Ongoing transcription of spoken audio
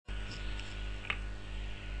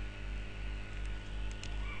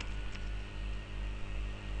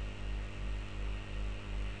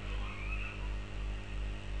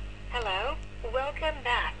Hello, welcome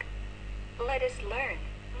back. Let us learn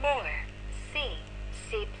more C++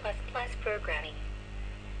 programming.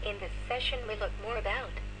 In this session we look more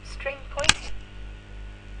about string pointing.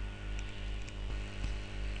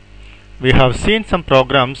 We have seen some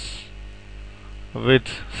programs with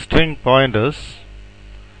string pointers.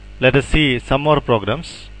 Let us see some more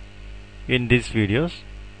programs in these videos.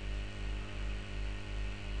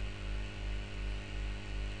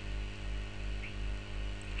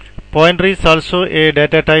 Pointer is also a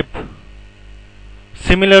data type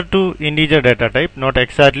similar to integer data type, not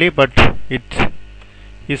exactly, but it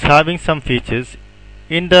is having some features.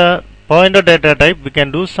 In the pointer data type we can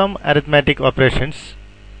do some arithmetic operations.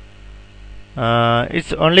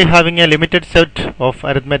 It's only having a limited set of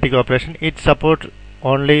arithmetic operation. It supports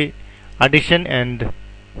only addition and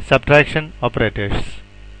subtraction operators.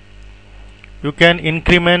 You can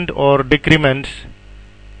increment or decrement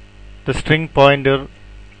the string pointer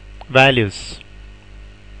values.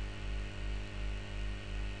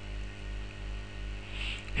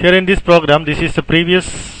 Here in this program, this is the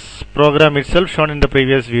previous program itself shown in the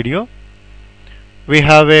previous video. We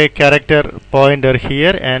have a character pointer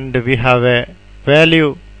here and we have a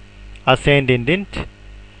value assigned in int,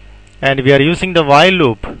 and we are using the while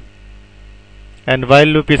loop, and while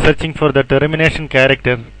loop is searching for the termination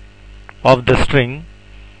character of the string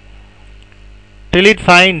till it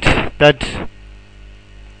finds that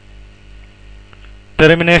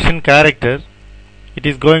termination character. It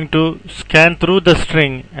is going to scan through the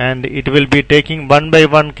string and it will be taking one by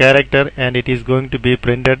one character, and it is going to be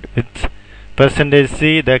printed with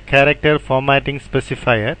 %C, the character formatting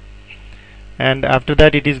specifier, and after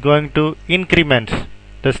that it is going to increment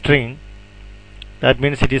the string. That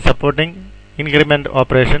means it is supporting increment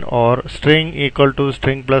operation, or string equal to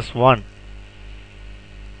string plus 1,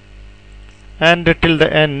 and till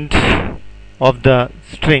the end of the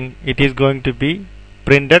string it is going to be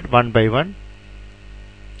printed one by one.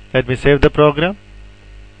 Let me save the program.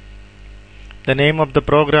 The name of the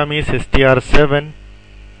program is str7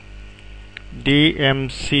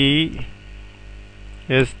 dmc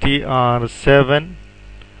str7.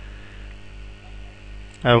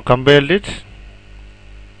 I have compiled it.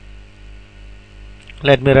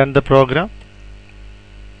 Let me run the program.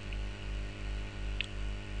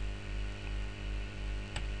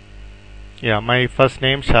 Yeah, my first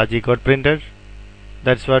name Shaji got printed.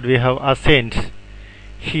 That's what we have assigned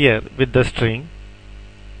here with the string.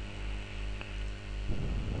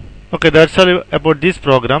 Okay, that's all about this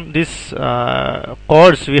program. This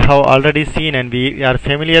codes we have already seen and we are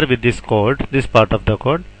familiar with this code, this part of the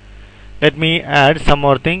code. Let me add some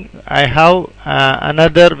more thing. I have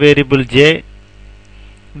another variable j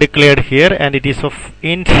declared here, and it is of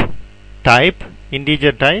int type,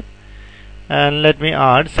 integer type, and let me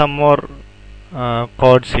add some more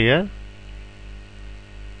codes here.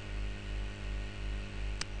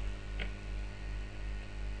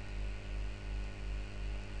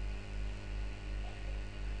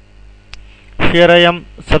 Here I am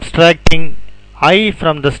subtracting I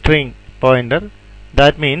from the string pointer.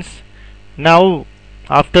 That means now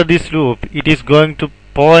after this loop it is going to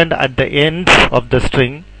point at the end of the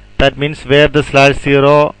string. That means where the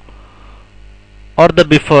 /0 or the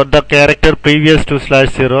before the character previous to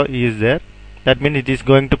 /0 is there. That means it is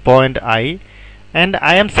going to point I, and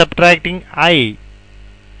I am subtracting I.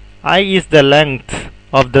 I is the length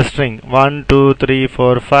of the string, 1 2 3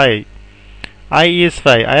 4 5. I is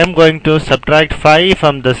 5. I am going to subtract 5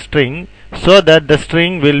 from the string so that the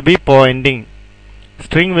string will be pointing.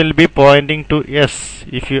 String will be pointing to S.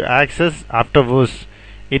 If you access afterwards,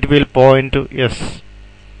 it will point to S.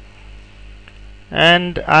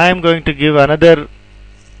 And I am going to give another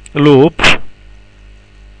loop,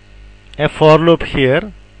 a for loop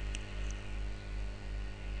here,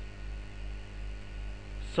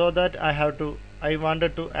 so that I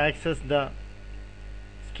wanted to access the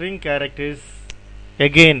string characters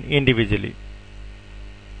again individually.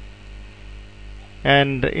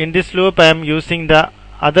 And in this loop I am using the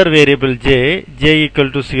other variable j equal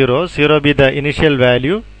to 0, 0 be the initial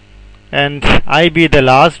value and I be the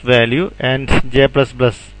last value, and j plus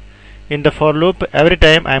plus. In the for loop every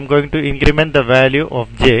time I am going to increment the value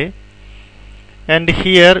of j, and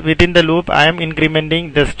here within the loop I am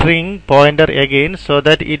incrementing the string pointer again so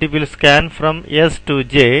that it will scan from S to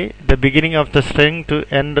J, the beginning of the string to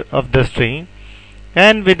end of the string,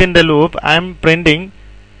 and within the loop I am printing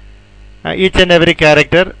each and every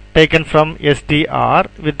character taken from str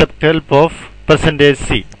with the help of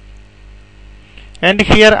 %C. And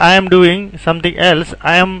here I am doing something else.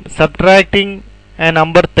 I am subtracting a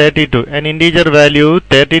number 32, an integer value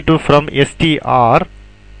 32 from str,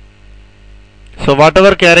 So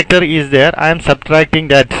whatever character is there, I am subtracting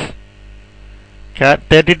that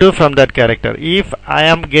 32 from that character. If I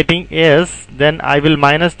am getting S, then I will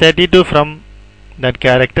minus 32 from that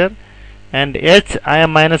character, and H I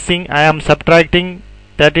am subtracting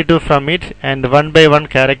 32 from it, and one by one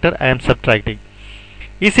character I am subtracting.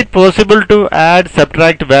 Is it possible to add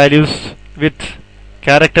subtract values with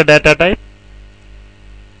character data type?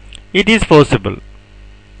 It is possible.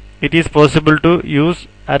 It is possible to use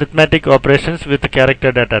arithmetic operations with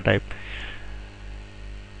character data type.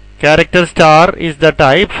 Character star is the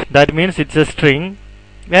type, that means it's a string,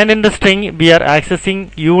 and in the string we are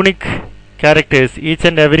accessing unique characters, each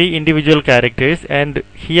and every individual characters, and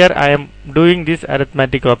here I am doing this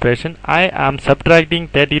arithmetic operation. I am subtracting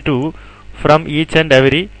 32 from each and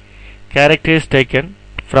every characters taken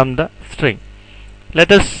from the string.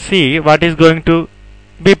 Let us see what is going to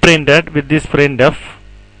be printed with this printf.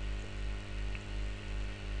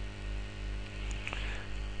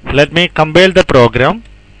 Let me compile the program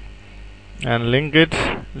and link it.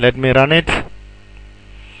 Let me run it.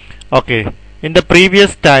 Okay, in the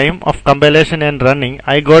previous time of compilation and running,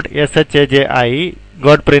 I got SHAJI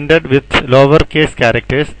got printed with lowercase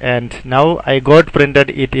characters, and now I got printed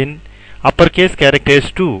it in uppercase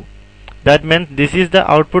characters too. That meant this is the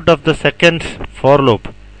output of the second for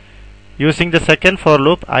loop. Using the second for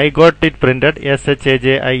loop, I got it printed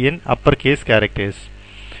SHAJI in uppercase characters.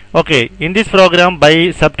 Okay, in this program,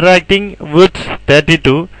 by subtracting with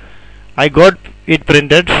 32, I got it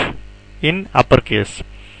printed in uppercase.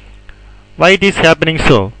 Why it is happening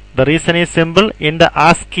so? The reason is simple. In the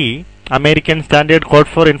ASCII, American Standard Code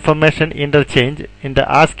for Information Interchange, in the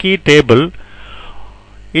ASCII table,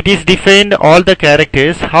 it is defined all the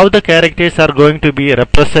characters, how the characters are going to be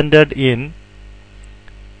represented in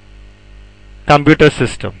computer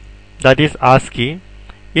system. That is ASCII.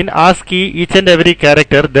 In ASCII, each and every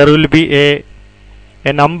character, there will be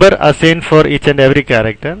a number assigned for each and every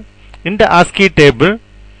character. In the ASCII table,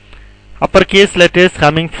 uppercase letters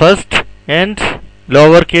coming first and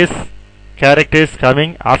lowercase characters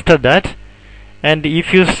coming after that. And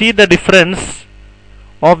if you see the difference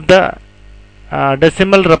of the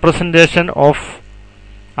decimal representation of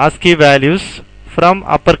ASCII values from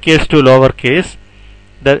uppercase to lowercase,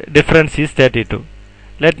 the difference is 32.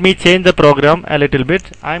 Let me change the program a little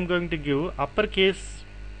bit. I am going to give uppercase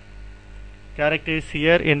characters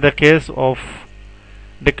here in the case of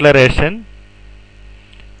declaration,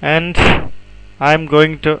 and I am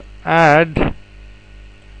going to add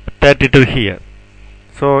 32 here.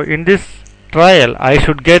 So in this trial, I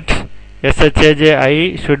should get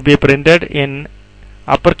SHAJI should be printed in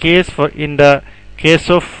uppercase for in the case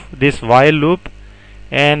of this while loop,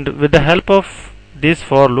 and with the help of this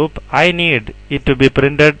for loop, I need it to be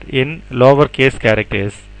printed in lowercase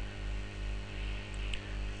characters.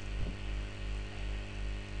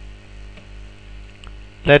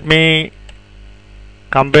 Let me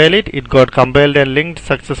compile it. It got compiled and linked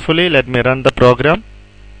successfully. Let me run the program.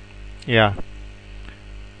 Yeah,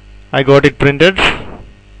 I got it printed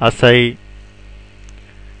as I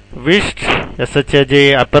wished.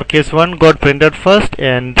 SHAJ uppercase 1 got printed first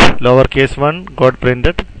and lowercase 1 got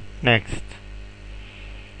printed next.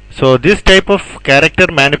 So this type of character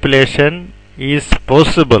manipulation is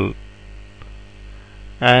possible,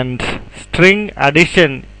 and string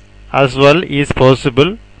addition as well is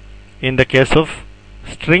possible in the case of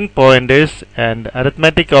string pointers, and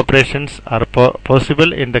arithmetic operations are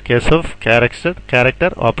possible in the case of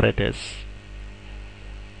character operators.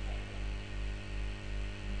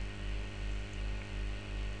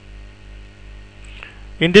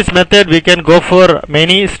 In this method, we can go for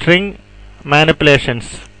many string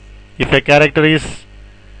manipulations. If a character is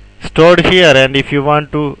stored here and if you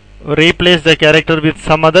want to replace the character with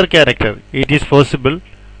some other character, it is possible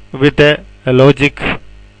with a logic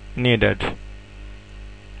needed.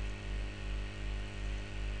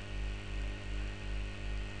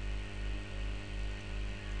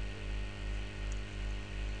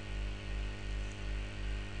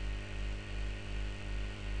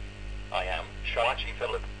 I am Shachi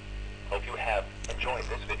Philip. Hope you have enjoyed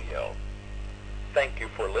this video. Thank you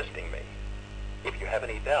for listening me. If you have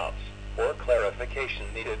any doubts or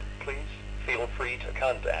clarification needed, please feel free to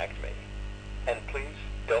contact me. And please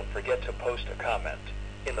don't forget to post a comment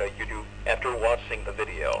in the YouTube after watching the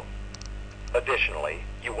video. Additionally,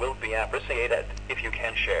 you will be appreciated if you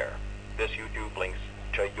can share this YouTube links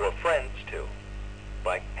to your friends too.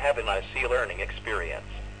 Bye. Have a nice learning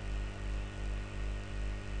experience.